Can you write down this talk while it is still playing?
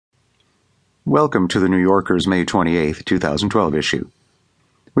Welcome to the New Yorker's May 28, 2012 issue.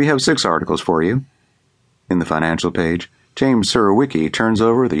 We have 6 articles for you. In the financial page, James Surowiecki turns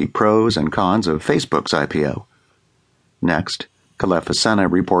over the pros and cons of Facebook's IPO. Next, Kelefa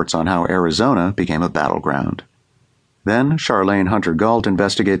Sanneh reports on how Arizona became a battleground. Then, Charlayne Hunter-Gault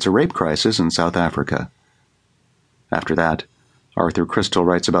investigates a rape crisis in South Africa. After that, Arthur Krystal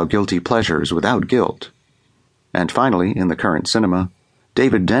writes about guilty pleasures without guilt. And finally, in the current cinema,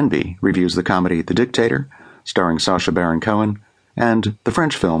 David Denby reviews the comedy The Dictator, starring Sacha Baron Cohen, and the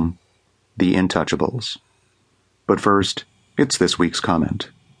French film The Intouchables. But first, it's this week's comment.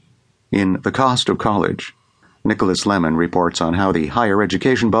 In The Cost of College, Nicholas Lemon reports on how the higher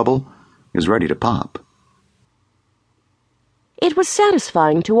education bubble is ready to pop. It was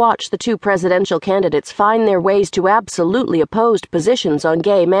satisfying to watch the 2 presidential candidates find their ways to absolutely opposed positions on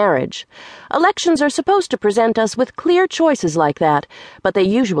gay marriage. Elections are supposed to present us with clear choices like that, but they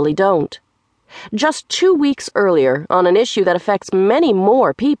usually don't. Just 2 weeks earlier, on an issue that affects many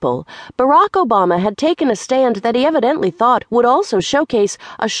more people, Barack Obama had taken a stand that he evidently thought would also showcase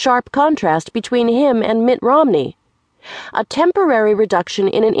a sharp contrast between him and Mitt Romney. A temporary reduction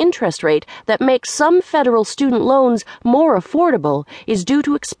in an interest rate that makes some federal student loans more affordable is due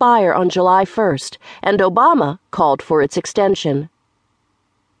to expire on July 1st, and Obama called for its extension.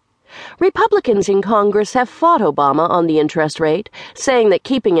 Republicans in Congress have fought Obama on the interest rate, saying that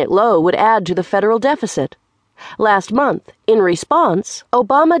keeping it low would add to the federal deficit. Last month, in response,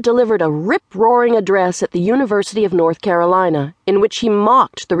 Obama delivered a rip-roaring address at the University of North Carolina, in which he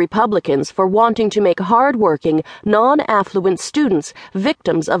mocked the Republicans for wanting to make hard-working, non-affluent students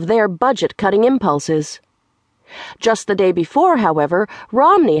victims of their budget-cutting impulses. Just the day before, however,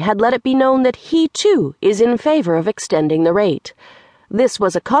 Romney had let it be known that he, too, is in favor of extending the rate. This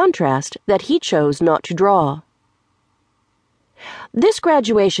was a contrast that he chose not to draw. This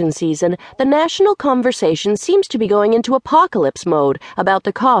graduation season, the national conversation seems to be going into apocalypse mode about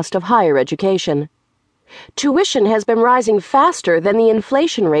the cost of higher education. Tuition has been rising faster than the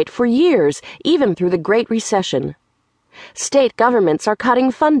inflation rate for years, even through the Great Recession. State governments are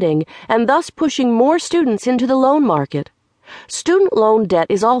cutting funding and thus pushing more students into the loan market. Student loan debt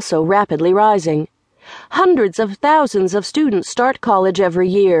is also rapidly rising. Hundreds of thousands of students start college every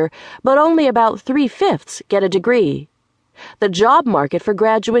year, but only about 3/5 get a degree. The job market for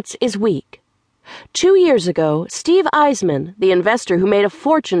graduates is weak. 2 years ago, Steve Eisman, the investor who made a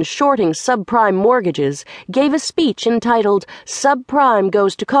fortune shorting subprime mortgages, gave a speech entitled "Subprime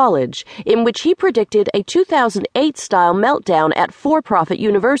Goes to College," in which he predicted a 2008-style meltdown at for-profit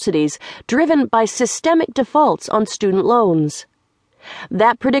universities driven by systemic defaults on student loans.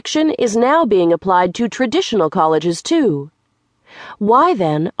 That prediction is now being applied to traditional colleges, too. Why,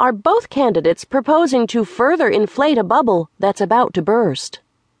 then, are both candidates proposing to further inflate a bubble that's about to burst?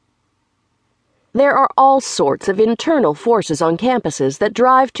 There are all sorts of internal forces on campuses that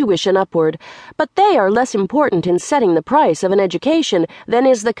drive tuition upward, but they are less important in setting the price of an education than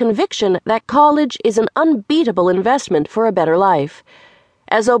is the conviction that college is an unbeatable investment for a better life.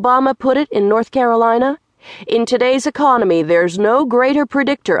 As Obama put it in North Carolina, "In today's economy, there's no greater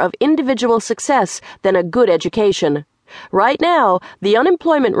predictor of individual success than a good education. Right now, the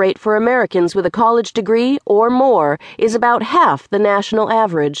unemployment rate for Americans with a college degree or more is about half the national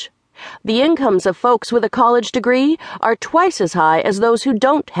average. The incomes of folks with a college degree are twice as high as those who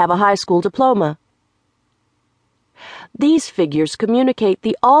don't have a high school diploma." These figures communicate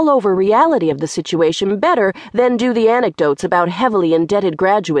the all-over reality of the situation better than do the anecdotes about heavily indebted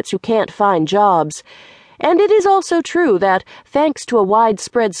graduates who can't find jobs. And it is also true that, thanks to a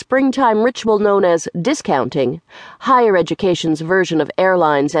widespread springtime ritual known as discounting, higher education's version of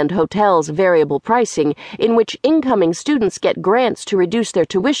airlines and hotels' variable pricing, in which incoming students get grants to reduce their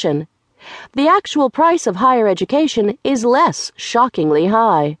tuition, the actual price of higher education is less shockingly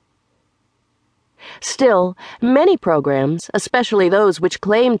high. Still, many programs, especially those which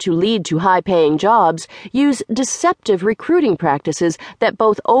claim to lead to high-paying jobs, use deceptive recruiting practices that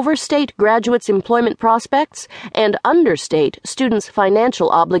both overstate graduates' employment prospects and understate students' financial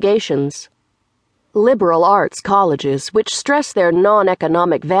obligations. Liberal arts colleges, which stress their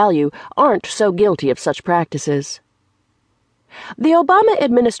non-economic value, aren't so guilty of such practices. The Obama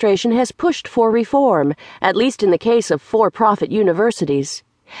administration has pushed for reform, at least in the case of for-profit universities.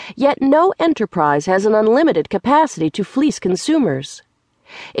 Yet no enterprise has an unlimited capacity to fleece consumers.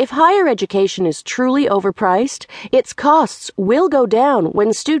 If higher education is truly overpriced, its costs will go down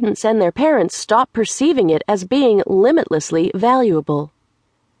when students and their parents stop perceiving it as being limitlessly valuable.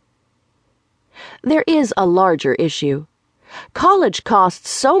 There is a larger issue. College costs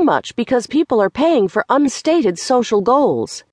so much because people are paying for unstated social goals.